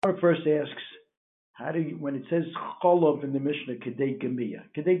Our first asks, how do you, when it says cholov in the Mishnah, kedei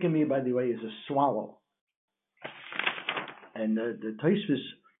gemia, by the way, is a swallow. And the Tosfos,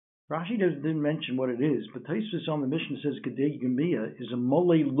 Rashi didn't mention what it is, but Tosfos on the Mishnah says kedei gemia is a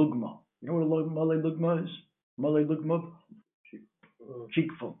mole lugma. You know what a mole lugma is? Mole lugma?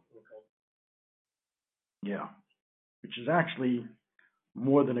 Cheekful. Yeah. Which is actually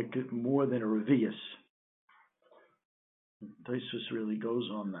more than a revius. Tosfos really goes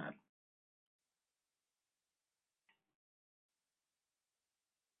on that.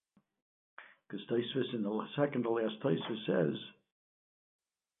 Because Tosfos in the second to last Tosfos says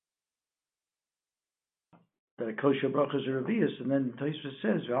that a kosher bracha is a revius, and then Tosfos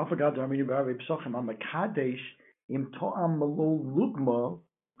says, "V'alfagad armini b'arvei psachim ha'makadesh im to'am malol lugma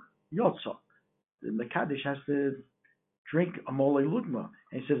yotza." The makadesh has to drink a mole lugma,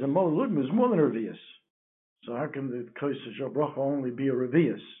 and he says a mole lugma is more than a revius. So how can the kosher bracha only be a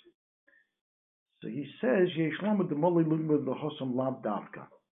revius? So he says yeshlam the mole lugma b'chosam lav davka.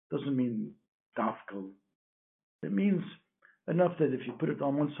 Doesn't mean dafka. It means enough that if you put it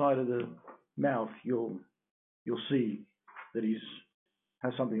on one side of the mouth, you'll see that he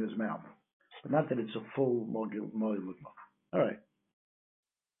has something in his mouth, but not that it's a full mole lugma. All right.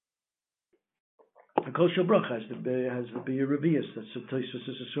 A kosher bracha has to be a revius. That's what Tosfos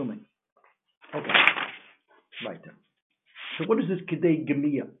is assuming. Okay, right then. So what is this kedei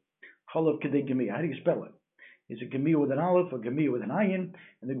gemia? Cholav kedei gemia. How do you spell it? Is it gemia with an aleph or gemia with an ayin?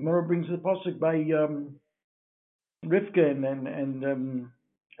 And the Gemara brings the pasuk by Rivka and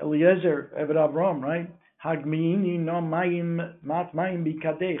Eliezer Eved Avram, right? Hagmiini no mayim mat mayim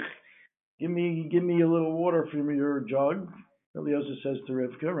bikadech. Give me a little water from your jug. Eliezer says to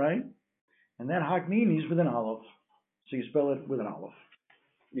Rivka, right? And that Hakmini is with an aleph. So you spell it with an aleph.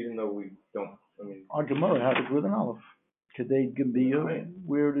 Even though we don't, Our Gemara had it with an aleph. Kedei Gemia. Right.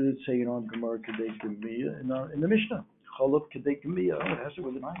 Where did it say in our Gemara Kedei Gemia? In the Mishnah. Cholav Kedei Gemia. Oh, it has it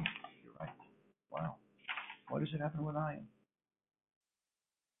with an ayin. You're right. Wow. Why does it happen with ayin?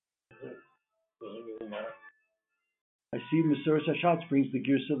 I see Mesiras Hashatz brings the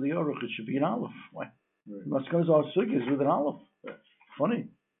gears of the Aruch. It should be an aleph. Why? Maskanos Al-Sugya is with an aleph. Right. Funny.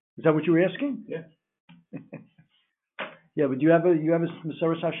 Is that what you were asking? Yeah. Yeah, but you have a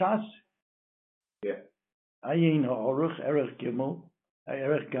Mesiras Hashatz? Yeah. Ayin ha'aruch erech gimel,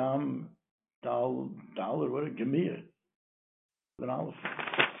 erech gam dal or what a gemir. An aleph.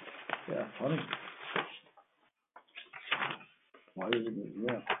 Yeah, funny. Why is it?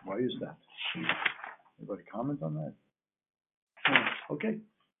 Yeah, why is that? Anybody comment on that? Okay.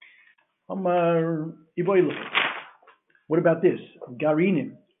 What about this?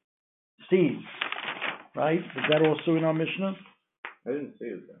 Garinim. Seeds. Right? Is that also in our Mishnah? I didn't see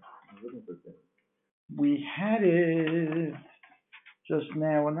it there. I was looking for it. We had it just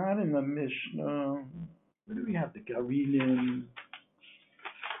now. We're not in the Mishnah. Where do we have the Garinim?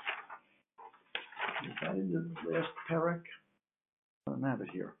 Is that in the last parak? I don't have it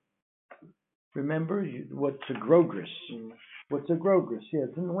here. Remember, what's a grogris? What's a grogris? Yeah,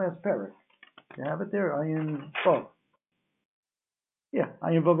 it's in the last parak. You have it there? Ayin Vav. Yeah,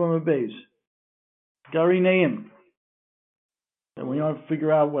 Ayin Vav Amabeis. Garineim. And we want to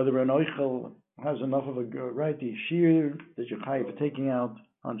figure out whether an oichel has enough of a right. The shear that you're chayav for taking out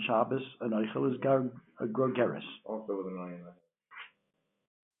on Shabbos, an oichel is a grogeris. Also with an ayin.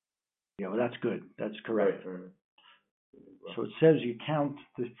 Yeah, well, that's good. That's correct. Right. So it says you count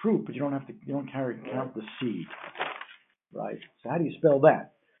the fruit, but you don't count the seed. Right. So how do you spell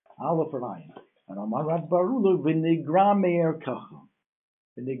that? Aleph or ayin. And Amarat Barulu v'nigra me'er kacha.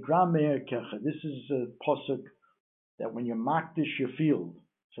 V'nigra me'er kacha. This is a pasuk that when you makdish your field.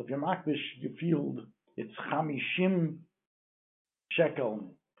 So if you makdish your field, it's 50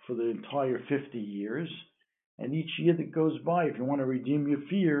 shekel for the entire 50 years. And each year that goes by, if you want to redeem your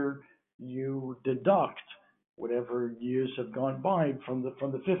fear, you deduct whatever years have gone by from the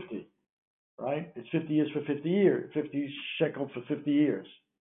 50. Right? It's 50 years for 50 years. 50 shekel for 50 years.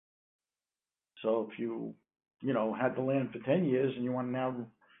 So if you had the land for 10 years and you want now,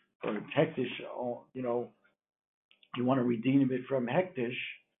 or hektish, you want to redeem it from hektish,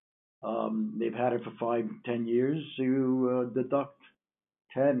 they've had it for 5-10 years, so you deduct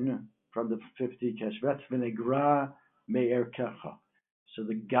 10 from the 50 cash. That's v'negra me'er kecha. So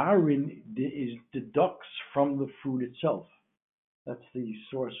the garin deducts from the fruit itself. That's the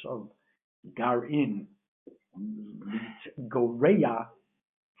source of garin. Goreya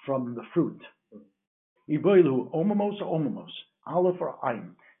from the fruit. Iboilu, omamos or omamos, aleph or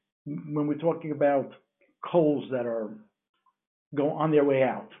ayin. When we're talking about coals that go on their way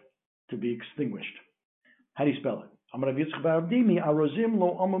out to be extinguished, how do you spell it? Amar Yitzchak bar Abdimi, Arozim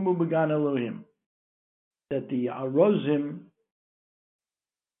lo amamu began Elohim. That the Arozim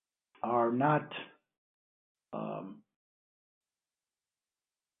are not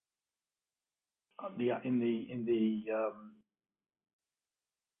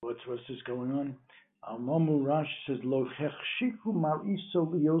what's this going on? Mamu Rash says lo hechshiku mariso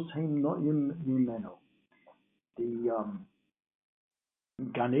liyosheim noim mimeno. The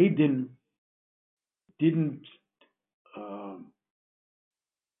Gan Eden didn't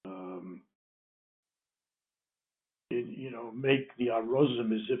make the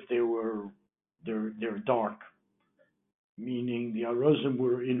Arozim as if they're dark, meaning the Arozim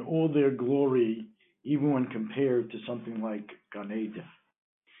were in all their glory, even when compared to something like Gan Eden.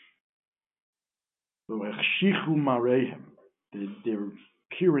 Their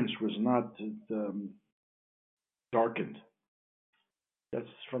appearance was not darkened.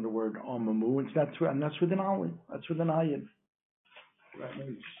 That's from the word amamu, and that's with an ayin. That's with an ayin. Right, let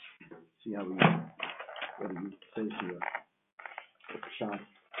me see how what do you say here? Shot.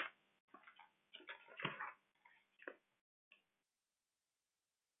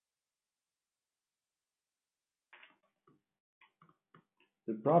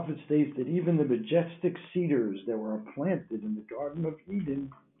 The prophet states that even the majestic cedars that were planted in the Garden of Eden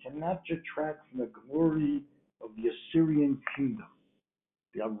cannot detract from the glory of the Assyrian kingdom.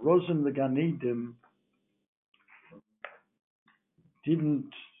 The Arozim, the Gan Eden,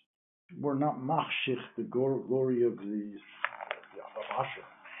 were not machshich the glory of the Asher.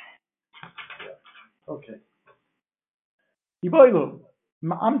 Okay. Iboilo,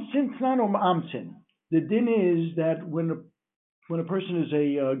 ma'amtzin tnan or ma'amtzin. The din is that when a person is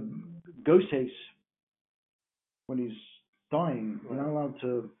a goses, when he's dying, you're not allowed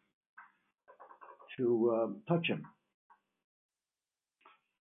to touch him.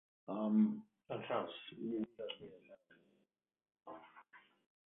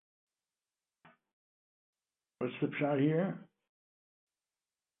 What's the shot here?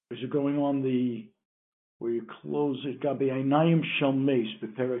 Is it going on where you close it? Gabi einayim shel meis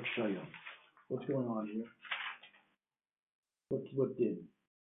beperek shayim. What's going on here? What did?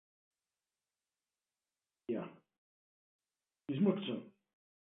 Yeah. He's muktzah.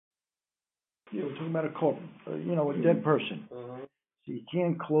 Yeah, we're talking about a corpse, a dead person. So you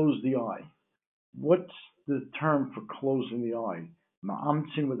can't close the eye. What's the term for closing the eye?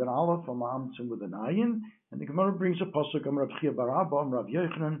 Ma'amtzin with an aleph or ma'amtzin with an ayin? And the Gemara brings a pasuk, Rav Chia bar Abba, Rav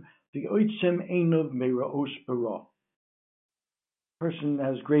Yochanan, the oitzem einov meiraos bara. Person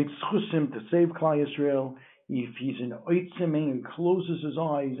has great schusim to save Klal Yisrael if he's in oitzem ein and closes his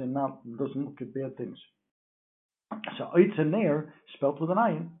eyes and doesn't look at bad things. So oitzem there spelled with an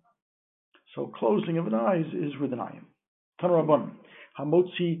ayin. So closing of an eyes is with an ayin. Tanarabban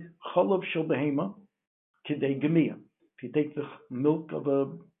hamotzi chalav shel behema kidei gemia. If you take the milk of a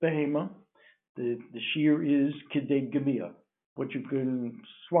behema, the shear is kidei gemia, what you can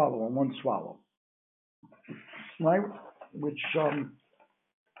swallow in one swallow, right? Which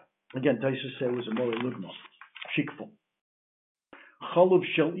again, Taisa said was a more lugma, shikful. Chalav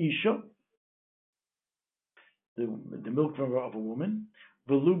shel isha, the milk of a woman.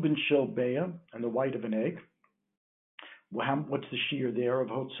 Velubin shel beya, and the white of an egg. What's the shear there of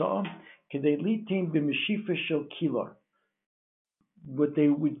hotzah? Kidei litin b'mishifa shel kilar. What they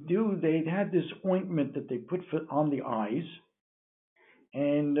would do, they had this ointment that they put on the eyes,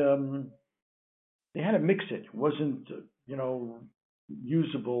 and they had to mix it. It wasn't,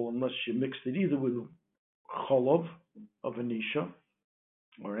 usable unless you mixed it either with cholov of an isha,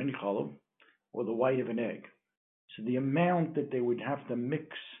 or any cholov, or the white of an egg. So the amount that they would have to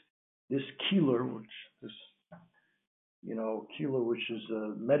mix this keeler, which is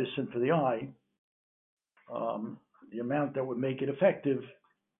a medicine for the eye, the amount that would make it effective,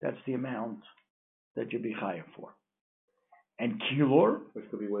 that's the amount that you'd be chayav for. And kilor, which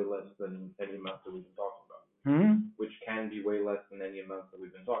could be way less than any amount that we've been talking about. Which can be way less than any amount that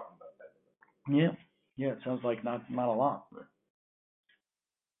we've been talking about. Yeah. It sounds like not a lot.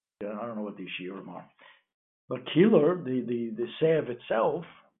 Yeah, I don't know what these shiurim are. But kilor, the salve itself,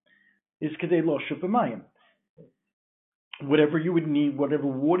 is kedei lo shupamayim. Whatever you would need, whatever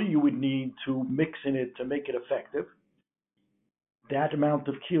water you would need to mix in it to make it effective, that amount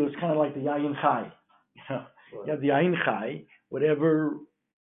of kilo is kind of like the yayin chai. You have the yayin chai, whatever,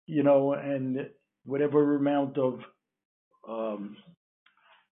 and whatever amount of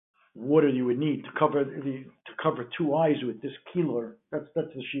water you would need to cover 2 eyes with this kilo. That's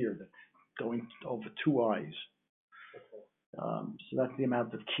the shear that going over 2 eyes. So that's the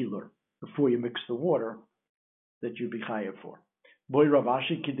amount of kilo before you mix the water that you'd be chayav for. Boy Rav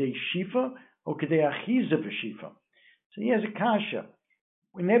Ashi kidei shifa or kidei achiza v'shifa. So he has a kasha.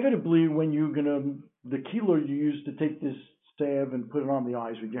 Inevitably, when you're the kilo you use to take this salve and put it on the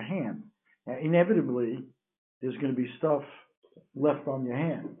eyes with your hand, inevitably, there's going to be stuff left on your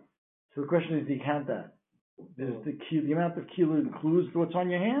hand. So the question is, do you count that? Does the amount of kilo includes what's on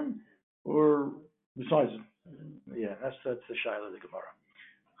your hand, or besides? Yeah, that's the shaila of the Gemara.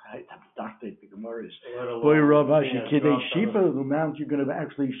 The Gemara is boy Ravashi kidei shifa, the amount you're going to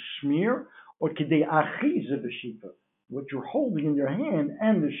actually smear, or kidei achiza b'shifa, what you're holding in your hand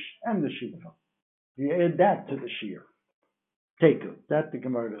and the shifa. You add that to the shear. Take it. That the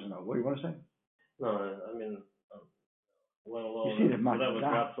Gemara doesn't know. What do you want to say? No, I mean, you see that whatever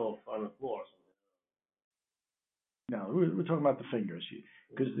drops off on the floor. No, we're talking about the fingers,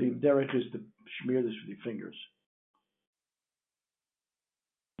 because the derech is to smear this with your fingers.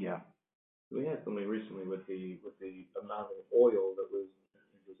 Yeah. We had something recently with the amount of oil that was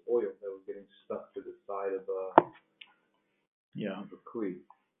getting stuck to the side of the cleat.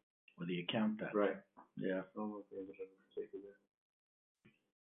 Whether you count that. Right. Yeah. Take it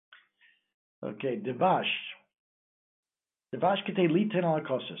Okay, devash. Devash kitei liten al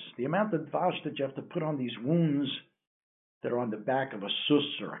kosses. The amount of devash that you have to put on these wounds that are on the back of a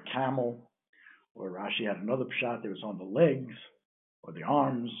sus or a camel, or Rashi had another pshat that was on the legs or the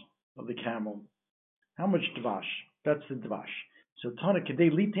arms of the camel. How much devash? That's the devash. So Tana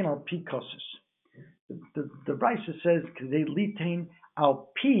kedei litain al pi kosses. The Brisa says kedei litain al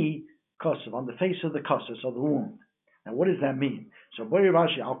pi kosses, on the face of the kosses of the wound. Now what does that mean? So Boy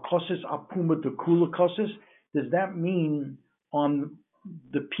Rashi al kosses apuma de kula kosses. Does that mean on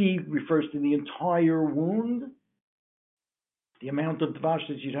the pi refers to the entire wound? The amount of devash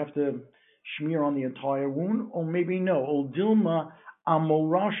that you'd have to smear on the entire wound, or maybe no. Ol dilma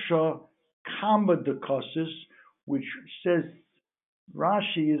amorasha kamba de kosses, which says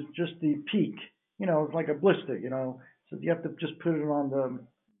Rashi is just the peak. It's like a blister. So you have to just put it on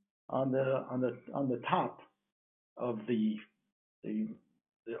the top of the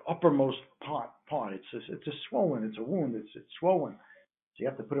uppermost part. It's a swollen. It's a wound. It's swollen. So you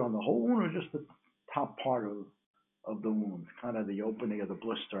have to put it on the whole wound, or just the top part of the wound, kind of the opening of the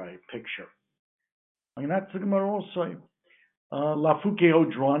blister I picture. I mean, that's the Gemara also. Lafuke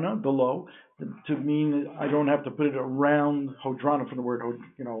hodrana, below, to mean I don't have to put it around, hodrana from the word,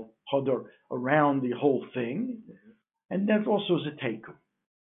 hodor, around the whole thing. And that also is a teiku.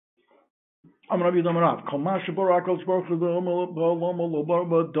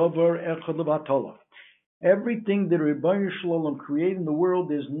 Everything that Rabbi Shalom created in the world,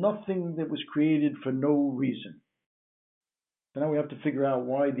 there's nothing that was created for no reason. So now we have to figure out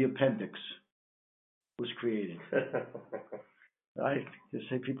why the appendix was created.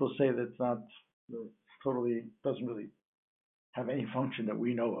 People say that's not totally, doesn't really have any function that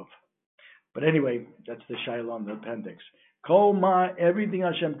we know of. But anyway, that's the shaila on the appendix. Kol everything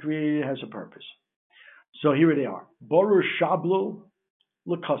Hashem created has a purpose. So here they are. Boru shablu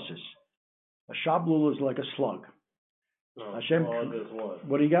l'kosis. A shablul is like a slug. No, Hashem.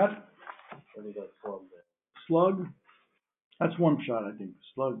 What do you got? What do you got? Slug there. Slug. That's one shot, I think.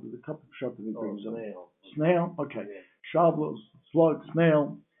 Slug. There's a couple of shots that he brings up. Snail. Okay. Yeah. Shablul, slug,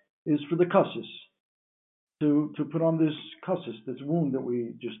 snail is for the kussis. To put on this kussis, this wound that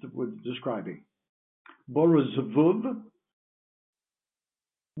we just were describing. Bora zavuv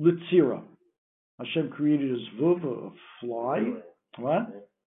litzira. Hashem created a zvuv, a fly. What?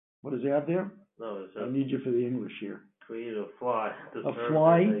 What does he have there? No, I need you for the English here. Created a fly. A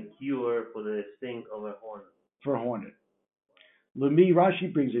fly. A cure for the sting of a hornet. For a hornet. Lemi,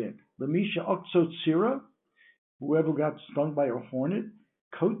 Rashi brings it in. Lemi she'oktzot tzira, whoever got stung by a hornet,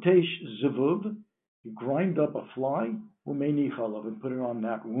 kotesh zavuv, you grind up a fly, umeni chalav, and put it on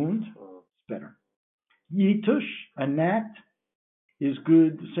that wound. It's better. Yitush, a gnat, is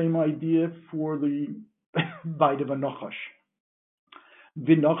good. Same idea for the bite of a nachash.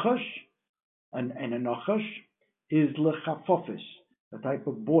 V'nachash, and a nachash is lechafofis, a type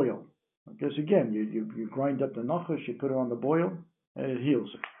of boil. Because again, you grind up the nachash, you put it on the boil, and it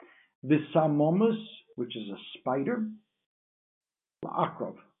heals it. V'samomus, which is a spider.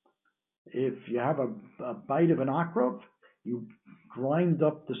 La'akrov. If you have a bite of an akrov, you grind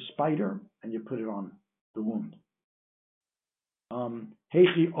up the spider and you put it on the wound.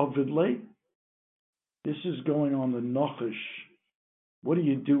 Hechi ovidle. This is going on the nachash. What do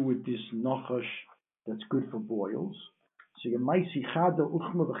you do with this nachash that's good for boils? So you maisi chada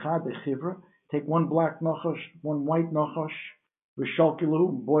uchma v'chada chivra. Take one black nachash, one white nachash,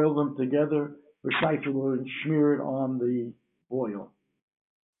 v'shalkilu, boil them together, v'shayfilu, and smear it on the boil.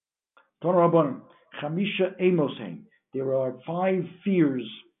 Ton Rabbanim, chamisha emosein. There are 5 fears.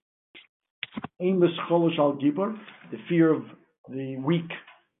 Amos cholosh al gibor. the fear of the weak,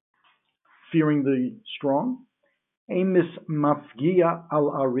 fearing the strong. Emis mafgia al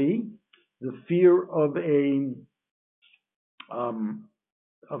ari, the fear of the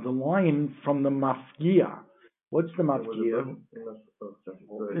lion from the mafgia. What's the mafgia?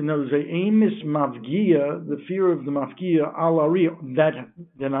 No, the emis mafgia, the fear of the mafgia al ari that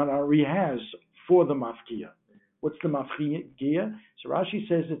the ari has for the mafgia. What's the mafgia? So Rashi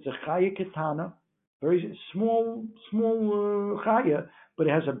says it's a chaya ketana, very small chaya, but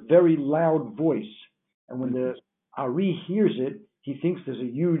it has a very loud voice. And when the Ari hears it, he thinks there's a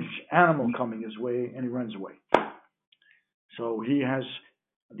huge animal coming his way, and he runs away. So he has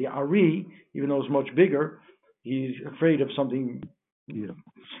the Ari, even though it's much bigger, he's afraid of something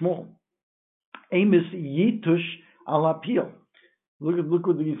small. Amos yitush alapil. Look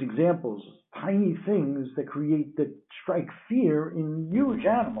at these examples. Tiny things that strike fear in huge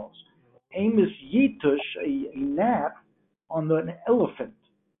animals. Amos yitush, a gnat on an elephant.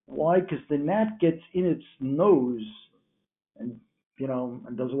 Why? Because the gnat gets in its nose and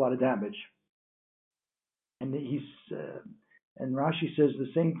does a lot of damage. And and Rashi says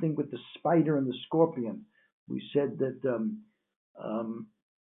the same thing with the spider and the scorpion. We said that.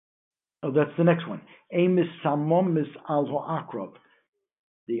 That's the next one. Emis samom mis al akrov.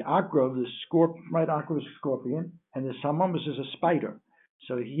 The akrov, the akrov is a scorpion, and the samom is a spider.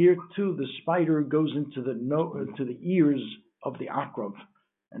 So here too, the spider goes into the ears of the akrov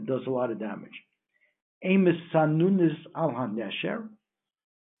and does a lot of damage. Emis sanunis al hanesher.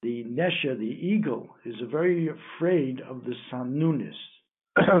 The nesher, the eagle, is very afraid of the sanunis.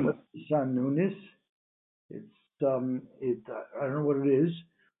 Sanunis. It's I don't know what it is,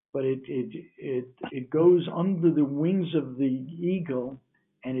 but it goes under the wings of the eagle,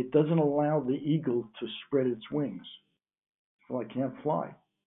 and it doesn't allow the eagle to spread its wings. So I can't fly.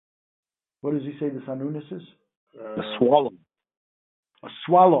 What does he say the sanunis is? A swallow. A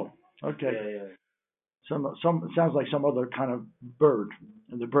swallow. Okay. Yeah. Some it sounds like some other kind of bird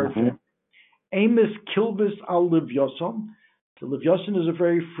in the bird family. Amos kilbis al livyoson. The livyoson is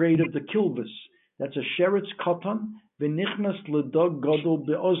very afraid of the kilbis. That's a sheretz katan v'nichnas ledog gadol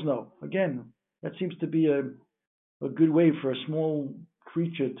beozno. Again, that seems to be a good way for a small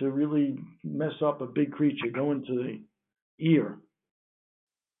creature to really mess up a big creature, go into the ear.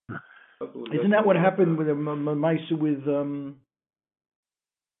 Isn't that what happened with Maisa with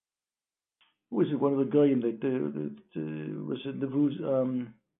who was it? One of the goyim that was it the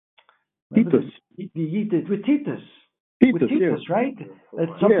Titus. With Titus. With Titus, yeah. right? That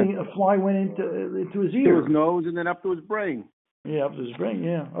something a fly went into his ear. Through his nose and then up to his brain. Yeah, up to his brain.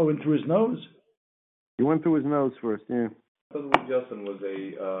 Yeah. Oh, and through his nose. He went through his nose first. Yeah. Justin was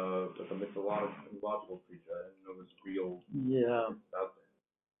a mythological creature. I didn't know it was real. Yeah. Out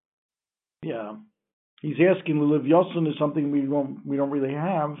there. Yeah. He's asking the Leviathan is something we don't really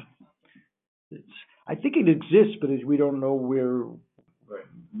have. I think it exists, but we don't know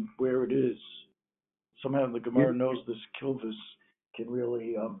where it is. Somehow the Gemara knows this Kilvis can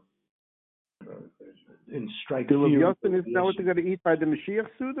really strike the fear. The Leviathan is now what they're going to eat by the Mashiach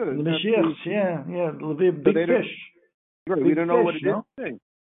Suda? The Mashiach, yeah. The big fish. Right, big we don't know fish, what it is.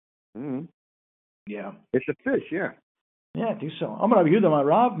 Mm-hmm. Yeah. It's a fish, yeah. Yeah, I think so. Amar Rabbi Yehuda, my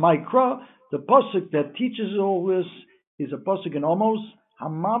Rav, Mikra, the pasuk that teaches all this is a pasuk in Amos.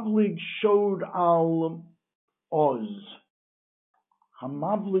 Hamavlig showed al Oz.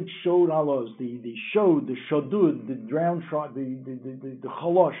 Hamavlik showed al Oz. The shodud, the drowned shark, the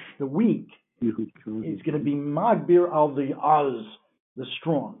chalosh, the weak, is going to be magbir al the Oz, the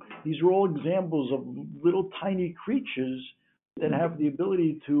strong. These are all examples of little tiny creatures that have the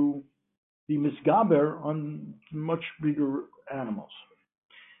ability to be misgaber on much bigger animals.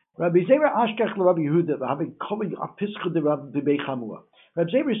 Rabbi Zera Ashkach Rabbi Yehuda, Rabbi Kovi Apischa de Rabbi Bechamua. Rabbi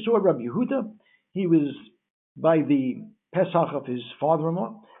Zera saw Rabbi Yehuda. He was by the Pesach of his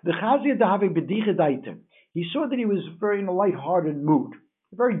father-in-law. The Chazir de Havi Bediche Daite. He saw that he was very in a light-hearted mood,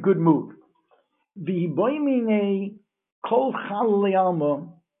 a very good mood. V'hiboimine kol chal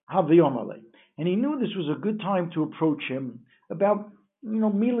le'alma haviyomale. And he knew this was a good time to approach him about,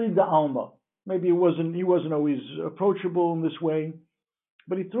 mili de alma. Maybe he wasn't always approachable in this way,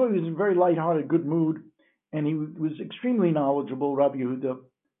 but he thought he was in a very light-hearted, good mood, and he was extremely knowledgeable, Rabbi Yehuda,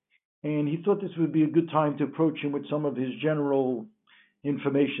 and he thought this would be a good time to approach him with some of his general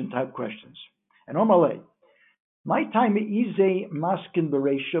information type questions. And Omale, my time ize maskin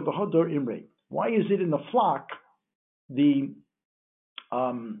beresha v'hodor imre. Why is it in the flock the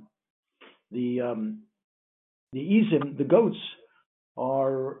izim, the goats,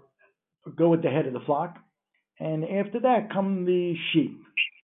 go at the head of the flock, and after that come the sheep?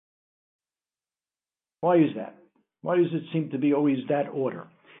 Why is that? Why does it seem to be always that order?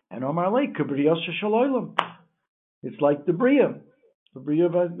 And Omar Lake, it's like the Bria of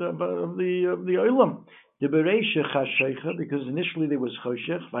the Olam. The Bereisha Chashecha, because initially there was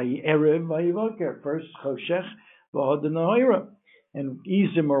Choshech, Vayi Erev, Vayi Voker. First Choshech, Vahad Nahira. And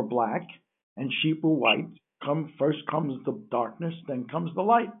Izim are black, and sheep are white. First comes the darkness, then comes the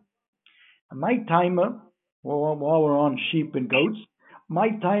light. And my timer, while we're on sheep and goats, my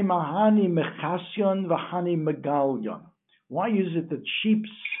timer Hani Mechasyon Vahani Megalyon. Why is it that sheep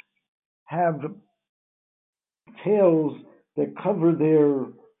have tails that cover their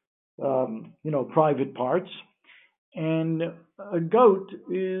private parts, and a goat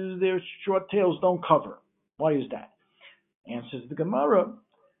is their short tails don't cover? Why is that? Answers the Gemara.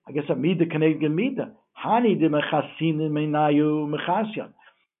 I guess Amida Canadian Mida. Hani de mechasin menayu mechasyan.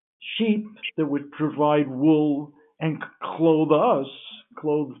 Sheep that would provide wool and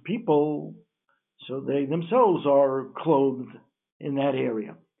clothe people, so they themselves are clothed in that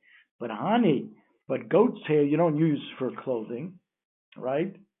area. But goat's hair you don't use for clothing,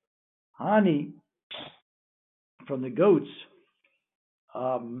 right? Honey from the goats,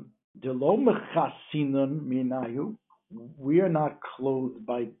 we are not clothed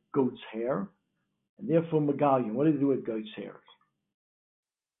by goat's hair, and therefore Megalion. What do they do with goat's hair?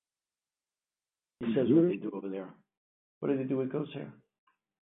 He says what they do over there. What do they do with goat's hair?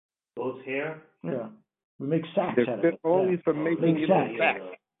 Goat's hair? Yeah. We make sacks out of it. Only for making sacks.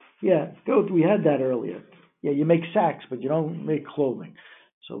 Yeah, goat. We had that earlier. Yeah, you make sacks, but you don't make clothing.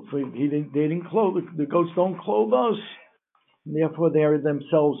 So they didn't clothe the goats. Don't clothe us, and therefore they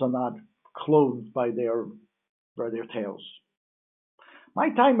themselves are not clothed by their tails. My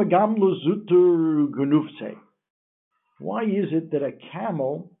time agamlu zutur gunufse. Why is it that a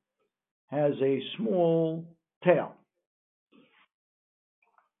camel has a small tail?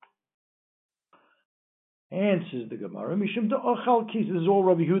 Answers the Gemara. Mishum de ochal kise. This is all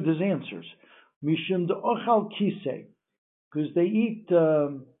Rabbi Huda's answers. Mishum de ochal kise, because they eat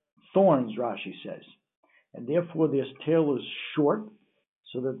thorns. Rashi says, and therefore their tail is short,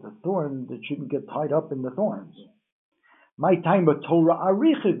 so that the thorn that shouldn't get tied up in the thorns. My time of Torah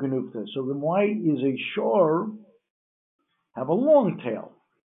aricha genufta. So then, why is a shore have a long tail?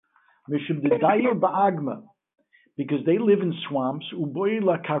 Mishum de dayer ba'agma, because they live in swamps. Uboy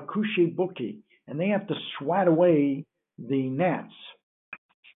la karkushe buki. And they have to swat away the gnats.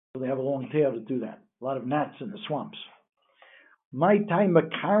 So they have a long tail to do that. A lot of gnats in the swamps. My time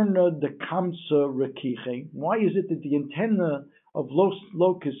makarna de kamsa rekiche. Why is it that the antenna of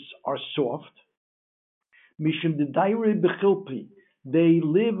locusts are soft? Mishum de daire bechilpi. They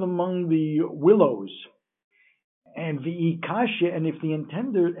live among the willows. And v'ikashe, and if the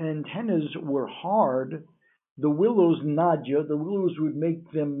antennas were hard, the willows nadja, the willows would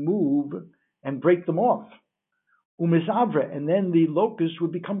make them move and break them off. Umisavra, and then the locusts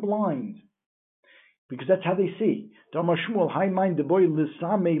would become blind. Because that's how they see. Damar Shmuel, high mind the boy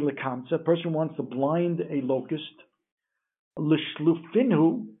lisame lekamsa, a person wants to blind a locust.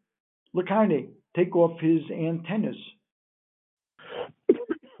 Lishlufinhu lekane, take off his antennas.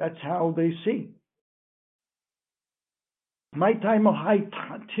 That's how they see. My time of high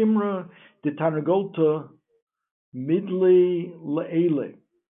timra de tanagolta midle leele.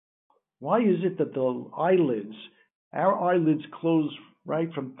 Why is it that our eyelids close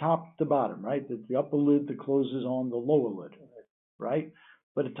right from top to bottom, right? That the upper lid that closes on the lower lid, right?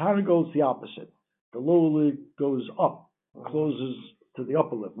 But the tarnagol is the opposite. The lower lid goes up, closes to the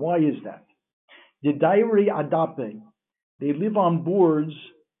upper lid. Why is that? The diary adape, they live on boards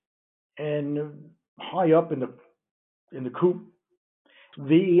and high up in the coop.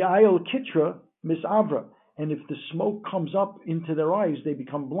 The ayel kitra misavra, and if the smoke comes up into their eyes, they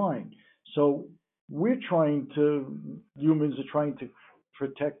become blind. So humans are trying to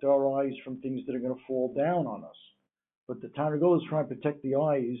protect our eyes from things that are going to fall down on us. But the Targul is trying to protect the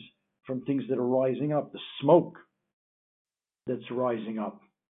eyes from things that are rising up, the smoke that's rising up.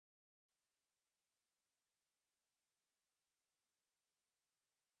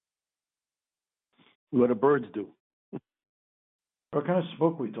 What do birds do? What kind of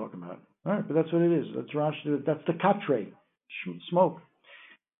smoke are we talking about? All right, but that's what it is. That's Rashi. That's the katre, smoke.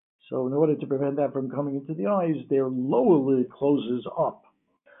 So in order to prevent that from coming into the eyes, their lower lid closes up.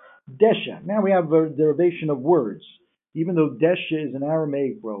 Desha. Now we have a derivation of words. Even though desha is an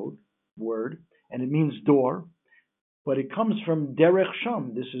Aramaic word, and it means door, but it comes from derech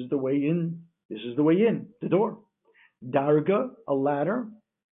sham. This is the way in. This is the way in, the door. Darga, a ladder.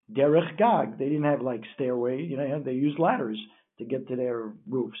 Derech gag. They didn't have like stairway. They used ladders to get to their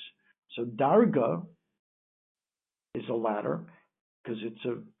roofs. So darga is a ladder. because it's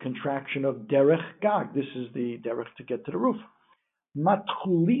a contraction of derech gag. This is the derech to get to the roof.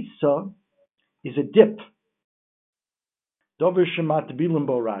 Matchulisa is a dip. Dover shemat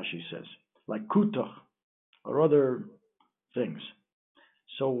bilimbo, Rashi says, like kutach or other things.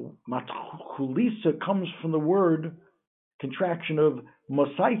 So matchulisa comes from the word contraction of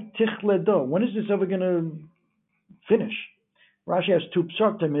mosai tichledo. When is this ever going to finish? Rashi has two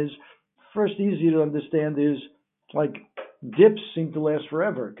psartim. Is first easy to understand is like dips seem to last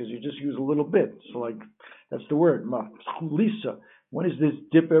forever because you just use a little bit. So like that's the word matchulisa. When is this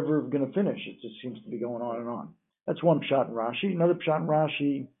dip ever going to finish? It just seems to be going on and on. That's one pshat in Rashi. Another pshat in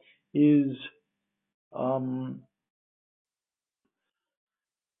Rashi is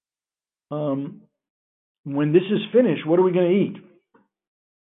when this is finished, what are we going to eat?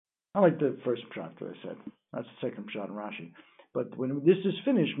 I like the first pshat that I said. That's the second pshat in Rashi. But when this is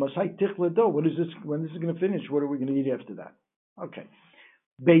finished, masai tichledo. What is this? When this is going to finish, what are we going to eat after that? Okay,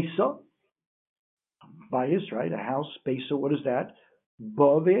 Beisa, bias, right? A house. Beisa. What is that?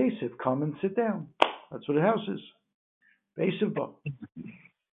 Ba ve'esiv. Come and sit down. That's what a house is. Beisiv ba.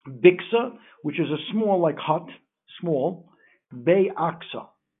 Biksa, which is a small, like hut, small. Be aksa.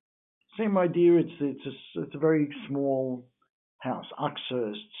 Same idea. It's a very small house.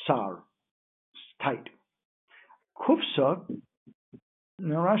 Aksa is tsar, tight. Kufsa.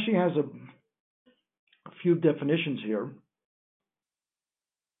 Now Rashi has a few definitions here.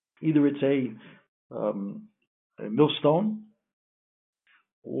 Either it's a millstone,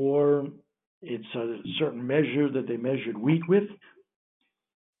 or it's a certain measure that they measured wheat with.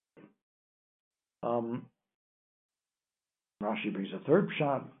 Rashi brings a third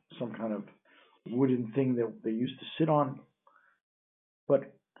pshat, some kind of wooden thing that they used to sit on.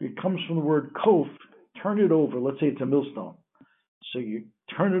 But it comes from the word kof, turn it over. Let's say it's a millstone. So you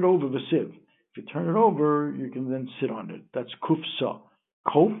turn it over the sieve. If you turn it over, you can then sit on it. That's kufsa.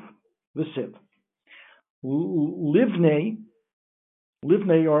 Kof, the sieve.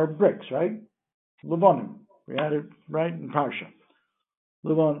 Livnei are bricks, right? Levanim. We had it right in Parsha.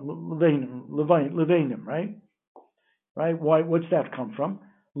 Levanim, right? Right? Why? What's that come from?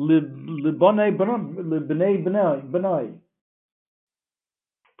 Libnei benai.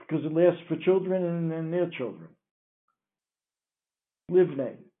 Because it lasts for children and their children.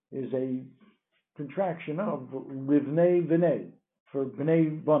 Livnei is a contraction of livnei v'nei, for b'nei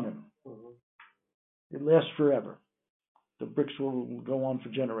banim. It lasts forever. The bricks will go on for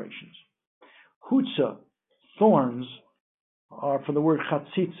generations. Hutza, thorns, are from the word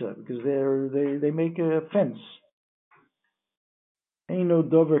chatzitza, because they make a fence. Eino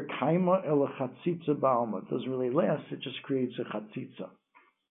dover kaima el chatzitza ba'alma. It doesn't really last, it just creates a chatzitza.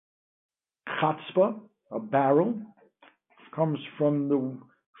 Chatzpa, a barrel, comes from the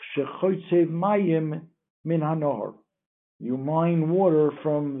shechoitzev mayim min hanohar. You mine water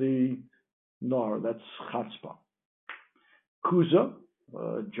from the nahar. That's chatzpa. Kuza,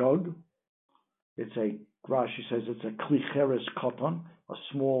 a jug. It's a, Rashi says it's a kli cheres katan, a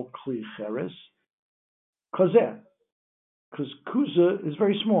small kli cheres. Kazeh, because kuza is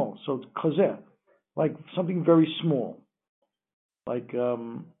very small, so it's kazeh, like something very small. Like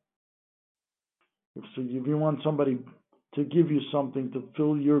if you want somebody to give you something to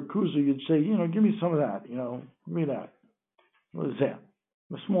fill your kuza, you'd say, give me some of that, give me that. What is that?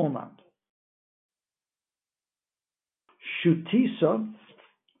 A small amount. Shutisa,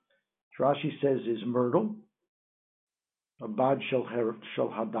 Rashi says, is myrtle, a bad shel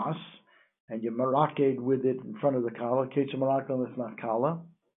hadas, and you maraked with it in front of the kala. Ketcha maraked is not kala,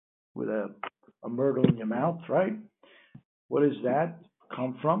 with a myrtle in your mouth, right? What does that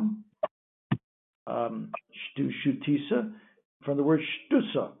come from? Shutisa, from the word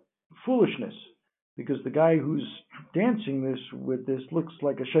shtusa, foolishness, because the guy who's dancing with this looks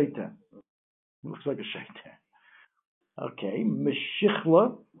like a shaitan. Looks like a shaitan. Okay,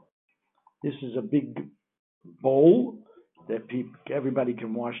 meshichla. This is a big bowl that everybody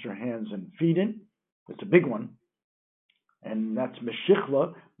can wash their hands and feet in. It's a big one, and that's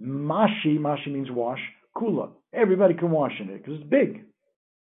meshichla. Mashi means wash. Kula, everybody can wash in it because it's big.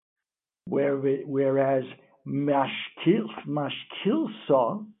 Whereas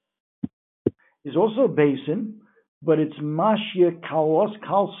mashkilsa is also a basin, but it's mashya kalos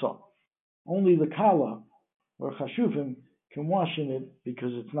kalsa. Only the kala or chashuvim can wash in it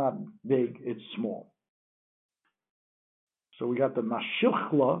because it's not big, it's small. So we got the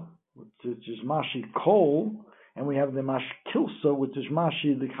mashilchla, which is mashi kol, and we have the mashkilsa, which is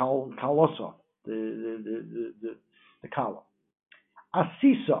mashi the kalosa, the kala.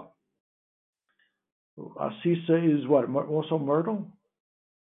 Asisa. Asisa is what? Also myrtle?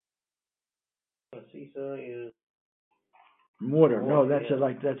 Asisa is Mortar. No, that's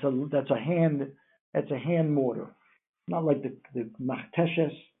a hand mortar. Not like the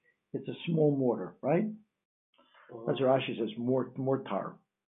machteshes. It's a small mortar, right? That's what Rashi says. Mortar,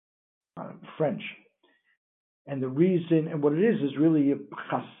 French. And the reason, and what it is really a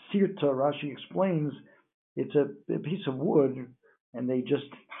chasirta. Rashi explains it's a piece of wood, and they just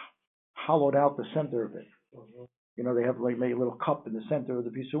hollowed out the center of it. You know, they have like made a little cup in the center of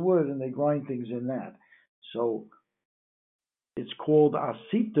the piece of wood, and they grind things in that. So it's called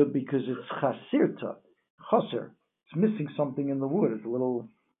asita because it's chasirta, chaser. It's missing something in the wood. It's a little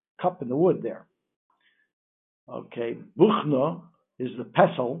cup in the wood there. Okay, buchna is the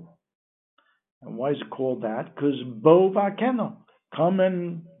pestle, and why is it called that? Because bo va'kena, come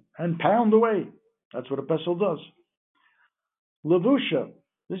and pound away. That's what a pestle does. Levusha.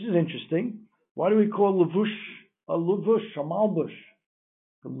 This is interesting. Why do we call levush a malbush?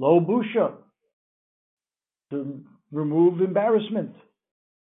 Lo busha, to remove embarrassment.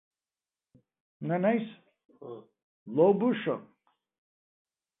 Isn't that nice? Lo busha.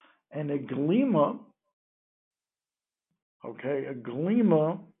 And a glima, I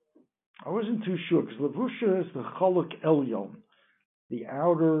wasn't too sure, because levusha is the chaluk elyon, the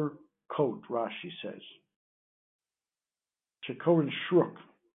outer coat, Rashi says. Shekorin shruk.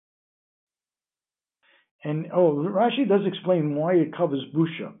 And Rashi does explain why it covers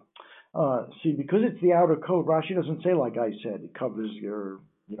busha. See, because it's the outer coat, Rashi doesn't say like I said, it covers your,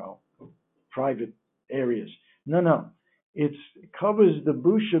 private areas. No. It covers the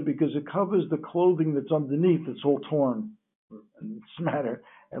busha because it covers the clothing that's underneath. It's all torn and it's matter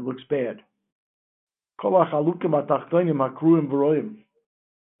and looks bad. That's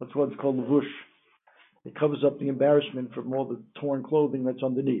why it's called levush. It covers up the embarrassment from all the torn clothing that's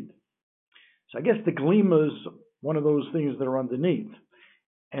underneath. So I guess the glima is one of those things that are underneath.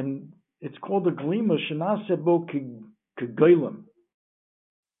 And it's called the glima shenasebo kegeilim,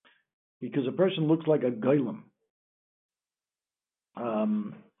 because a person looks like a geilim.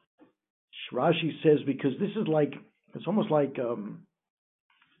 Rashi says because this is like, it's almost like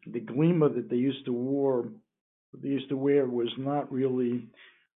the glima that they used to wear was not really,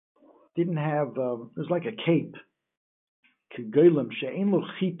 didn't have, it was like a cape.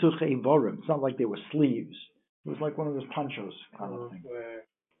 It's not like they were sleeves. It was like one of those ponchos kind of thing.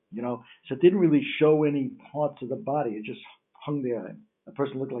 So it didn't really show any parts of the body. It just hung there. The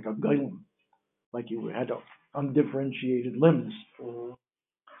person looked like a geilim, like you had undifferentiated limbs. So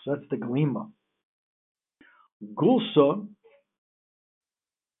that's the glima. Gulsa,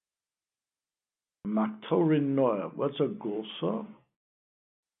 maktorin noah. What's a gulsa?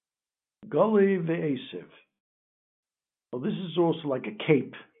 Gully ve'esiv. Well, this is also like a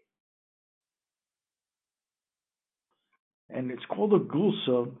cape. And it's called a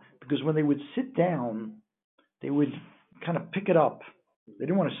gulsa because when they would sit down, they would kind of pick it up. They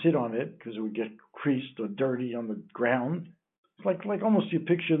didn't want to sit on it because it would get creased or dirty on the ground. It's like almost you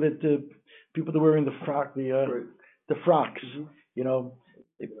picture that the people that were wearing the frocks, they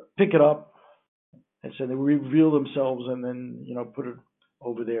pick it up and so they reveal themselves and then, put it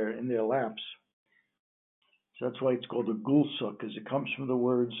over there in their laps. So that's why it's called a gulsa, because it comes from the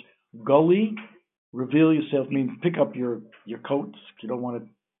words gully, reveal yourself, means pick up your coat. You don't want it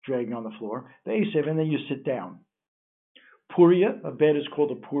dragging on the floor. Ve'esev, and then you sit down. Puria, a bed is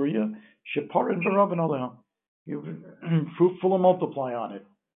called a puria. Shepar and v'rav and all you fruitful and multiply on it.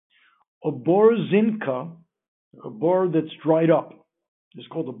 A bor zinka, a bor that's dried up, is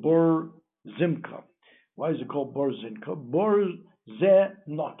called a bor zimka. Why is it called bor zinka? Bor ze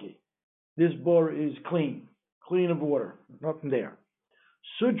naki. This bor is clean of water, nothing there.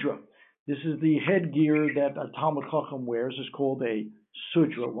 Sudra, this is the headgear that a Talmud Chacham wears, is called a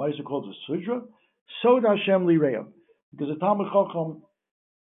sudra. Why is it called a sudra? Sod Hashem lireya. Because a Talmud Chacham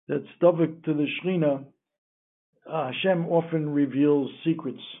that's Dovid to the Shechina, Hashem often reveals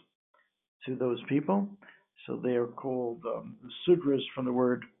secrets to those people. So they are called sudras from the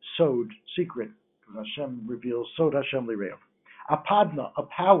word sod, secret. Because Hashem reveals Sod Hashem lireya. Apadna, a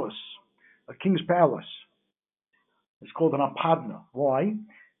palace, a king's palace. It's called an apadna. Why?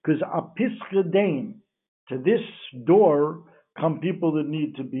 Because apischadain, to this door come people that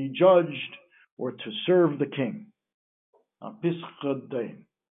need to be judged or to serve the king. Apischadain.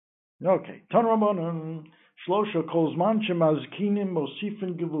 Okay. Tan Rabbanan, Shlosha kolzman shemazkinim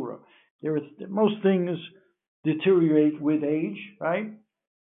mosifin gevura. Most things deteriorate with age, right?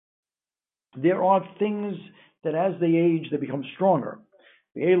 There are things that as they age, they become stronger.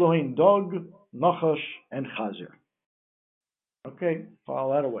 The Elohim dog, nachash, and chazir. Okay, file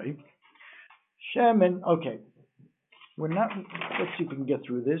that away. Shemen, okay. Let's see if we can get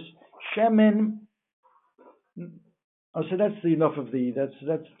through this. Shemen, Oh, so that's the enough of the that's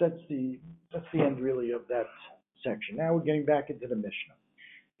the end really of that section. Now we're getting back into the Mishnah.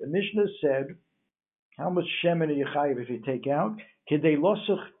 The Mishnah said, how much shemen are you chayiv if you take out? Kidei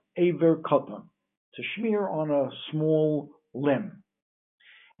losuch aver katan, to smear on a small limb.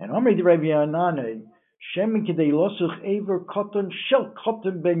 And Amri de Rabbi Yanane, shemen kidei losuch aver katan shel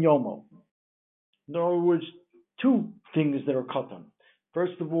katan ben yomo. In other words, two things that are katan.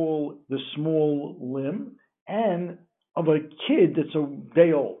 First of all, the small limb, and of a kid that's a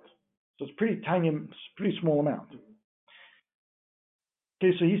day old. So it's pretty tiny, pretty small amount.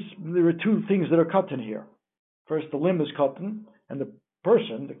 Okay, so there are two things that are katan here. First, the limb is katan, and the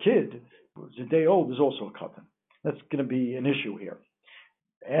person, the kid, who's a day old, is also a katan. That's going to be an issue here.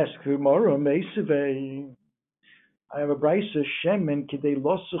 Ask Gemara, Meiseve. I have a brisa, shemen kidei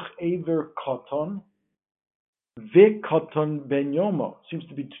losuch aver katan, ve katan ben yomo. Seems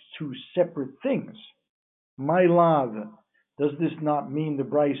to be two separate things. My love, does this not mean the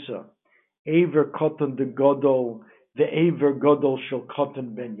brisa? Aver katan de godol, the aver godol shel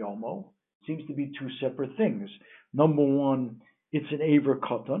katan ben yomo. Seems to be two separate things. Number one, it's an aver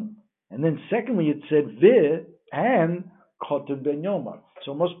katan, and then secondly, it said ve and katan ben yomo.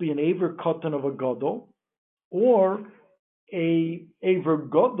 So it must be an aver katan of a godol, or a aver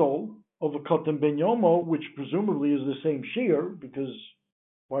godol of a katan ben yomo, which presumably is the same shear, because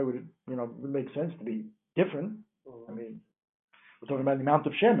why would it? It makes sense to be different. I mean, we're talking about the amount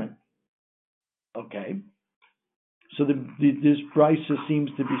of shemen. Okay. So this brisa seems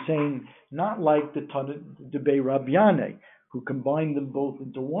to be saying, not like the Dovid Rabbi, who combined them both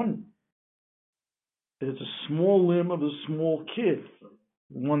into one. It's a small limb of a small kid,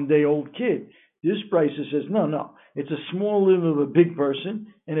 1 day old kid. This brisa says, no. It's a small limb of a big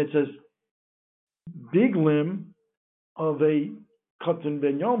person, and it's a big limb of a katan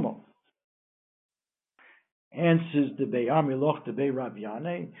ben yomo. Answers the Beyamiloch, the Bey Rabbi.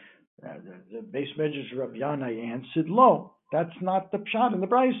 The base measures Rabbi Yanai answered, "Lo, that's not the pshat in the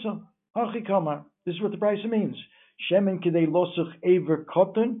brisa. Hachikama. This is what the brisa means. Shemen kidei losuch aver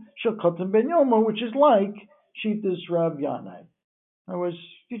katan shel katan ben yomo, which is like shitas Rabbi Yanai. In other words,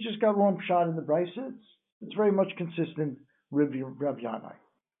 you just got wrong pshat in the brisa. It's very much consistent with Rabbi Yanai.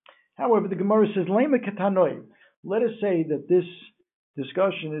 However, the Gemara says, Lema katanoi. Let us say that this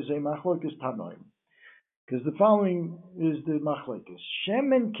discussion is a machlokes tanoim. Because the following is the machlekes.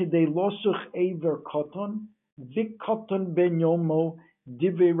 Shemen kidei losuch aver katan, vik katan ben yomo,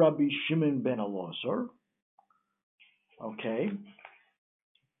 divrei Rabbi Shimon ben Elazar. Okay.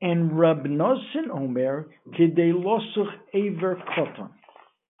 And Rab Nosson Omer kidei losuch aver katan.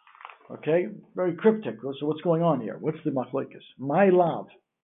 Okay, very cryptic. So what's going on here? What's the machlekes? My lav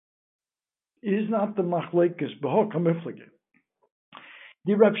is not the machlekes b'hok hamiflege.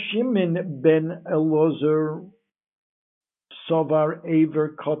 The Rav Shimon ben Elazar Savar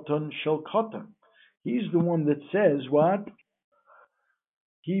Aver Katan Shel Katan. He's the one that says what?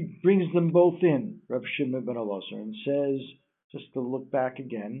 He brings them both in, Rav Shimon ben Elazar, and says, just to look back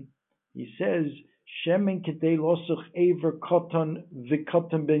again, he says, Shemen Kedei Losuch Aver Katan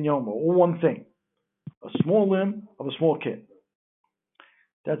V'Katan Ben Yomo, all one thing. A small limb of a small kid.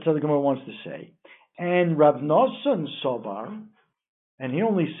 That's how the Gemara wants to say. And Rav Nosson Savar, and he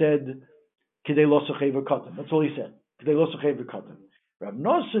only said, Kidei losuch aver katan. That's all he said. Kidei losuch aver katan. Rav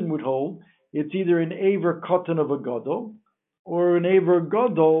Nosson would hold it's either an aver katan of a gadol or an aver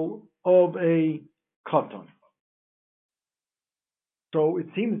gadol of a katan. So it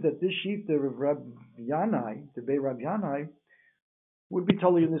seems that this shita of Rabbi Yanai, the Bey Rabbi Yanai, would be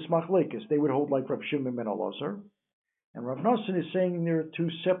totally in this machlekes. They would hold like Rav Shimon ben Elazar, and Rav Nosson is saying there are two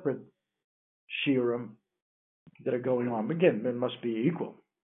separate shiurim that are going on. Again, it must be equal.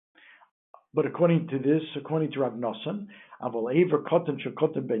 But according to Rav Nosson, Aval Aver Katan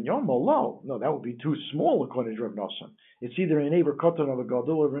Shekotan Ben Yomo, no, that would be too small according to Rav Nosson. It's either an Aver Katan of a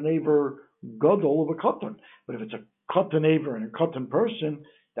Gadol or an Aver Gadol of a Katan. But if it's a Katan Aver and a Katan person,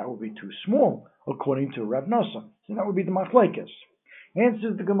 that would be too small according to Rav Nosson. So that would be the machlekes.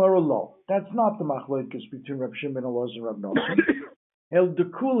 Answers the Gemara Lo. That's not the machlekes between Rav Shimon ben Elazar and Rav Nosson. El de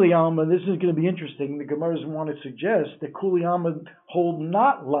Kuli Alma, this is going to be interesting. The Gemaras want to suggest that Kuli Alma hold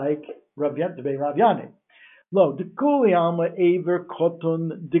not like Rav Yanai. Lo, de Kuli Alma Aver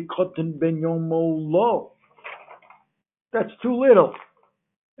Koton de Koton Ben Yomo Lo. That's too little.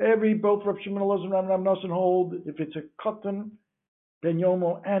 Both Rav Shimon Elazar and Rav Nosson hold if it's a Koton Ben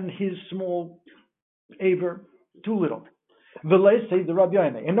Yomo and his small Aver, too little. V'lei say the Rav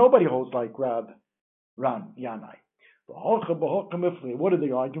Yanai, and nobody holds like Rav Yanai. What are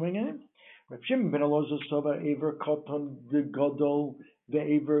they arguing in? Rav Shimon ben Elazar Sava Aver Katan de Gadol, the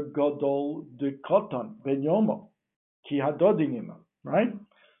Aver Gadol de Katan ben Yomo. ki hadodinima, right?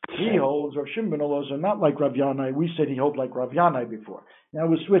 He holds Rav Shimon ben Elazar not like Rav Yanai. We said he held like Rav Yanai before. Now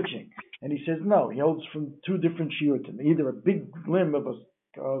we're switching, and he says no. He holds from two different shiurim, either a big limb of a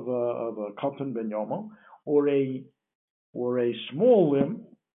katan ben yomo, or a small limb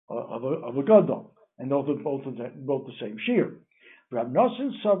of a gadol, and those are both the same shear. Rav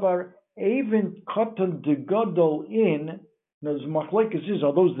Nosson savar even katan de gadol in. Now, the machlekes is,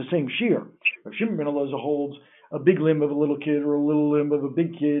 are those the same shear? Rav Shimon ben Elazar holds a big limb of a little kid or a little limb of a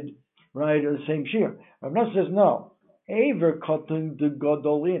big kid, right, or the same shear. Rav Nosson says no. Aver katan de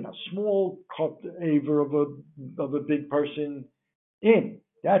gadol in, a small cut aver of a big person in.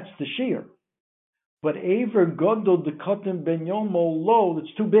 That's the shear. But aver gadol de katan ben yomo lo,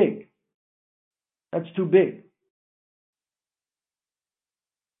 that's too big. That's too big.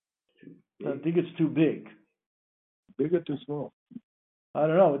 I think it's too big. Big or too small? I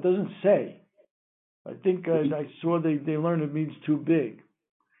don't know. It doesn't say. I think I saw they learned it means too big.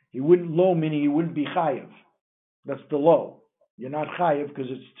 He wouldn't low, meaning he wouldn't be chayiv. That's the low. You're not chayiv because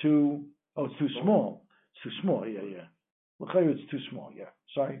it's too. Oh, it's too small. It's too small. Yeah. It's too small. Yeah.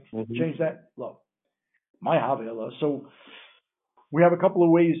 Sorry. Change that. Low. My havela. So we have a couple of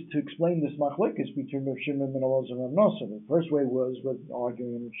ways to explain this machlekes between Rav Shimon ben Elazar and Rav Nosson. The first way was with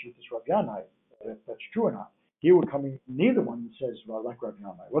arguing in Shittas Rav Yanai, if that's true or not. Here we're coming, neither one says, well, like Rav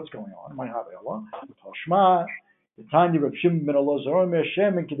Yanai. What's going on? My havela. Toshma. The Tanya Rav Shimon ben Elazar Omer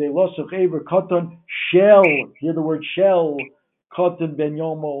Shemen Kidei Losach Ever Katan Shell. Hear the word shell. Katan ben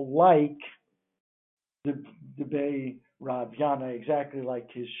Yomo, like the Bay Rav Yanai, exactly like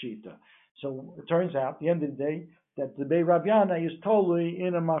his shita. So it turns out, at the end of the day, that the Bay Rav Yanai is totally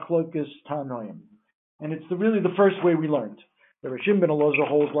in a machlokas tanoim, and it's really the first way we learned. The Rav Shimon ben Elazar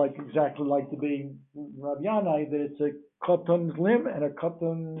holds exactly like the Bay Rav Yanai, that it's a katan's limb and a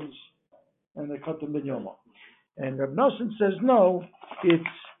katan ben Yomo. And Rav Nosson says no, it's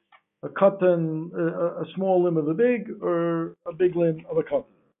a katan, a small limb of a big, or a big limb of a katan.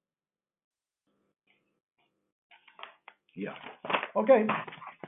 Yeah. Okay.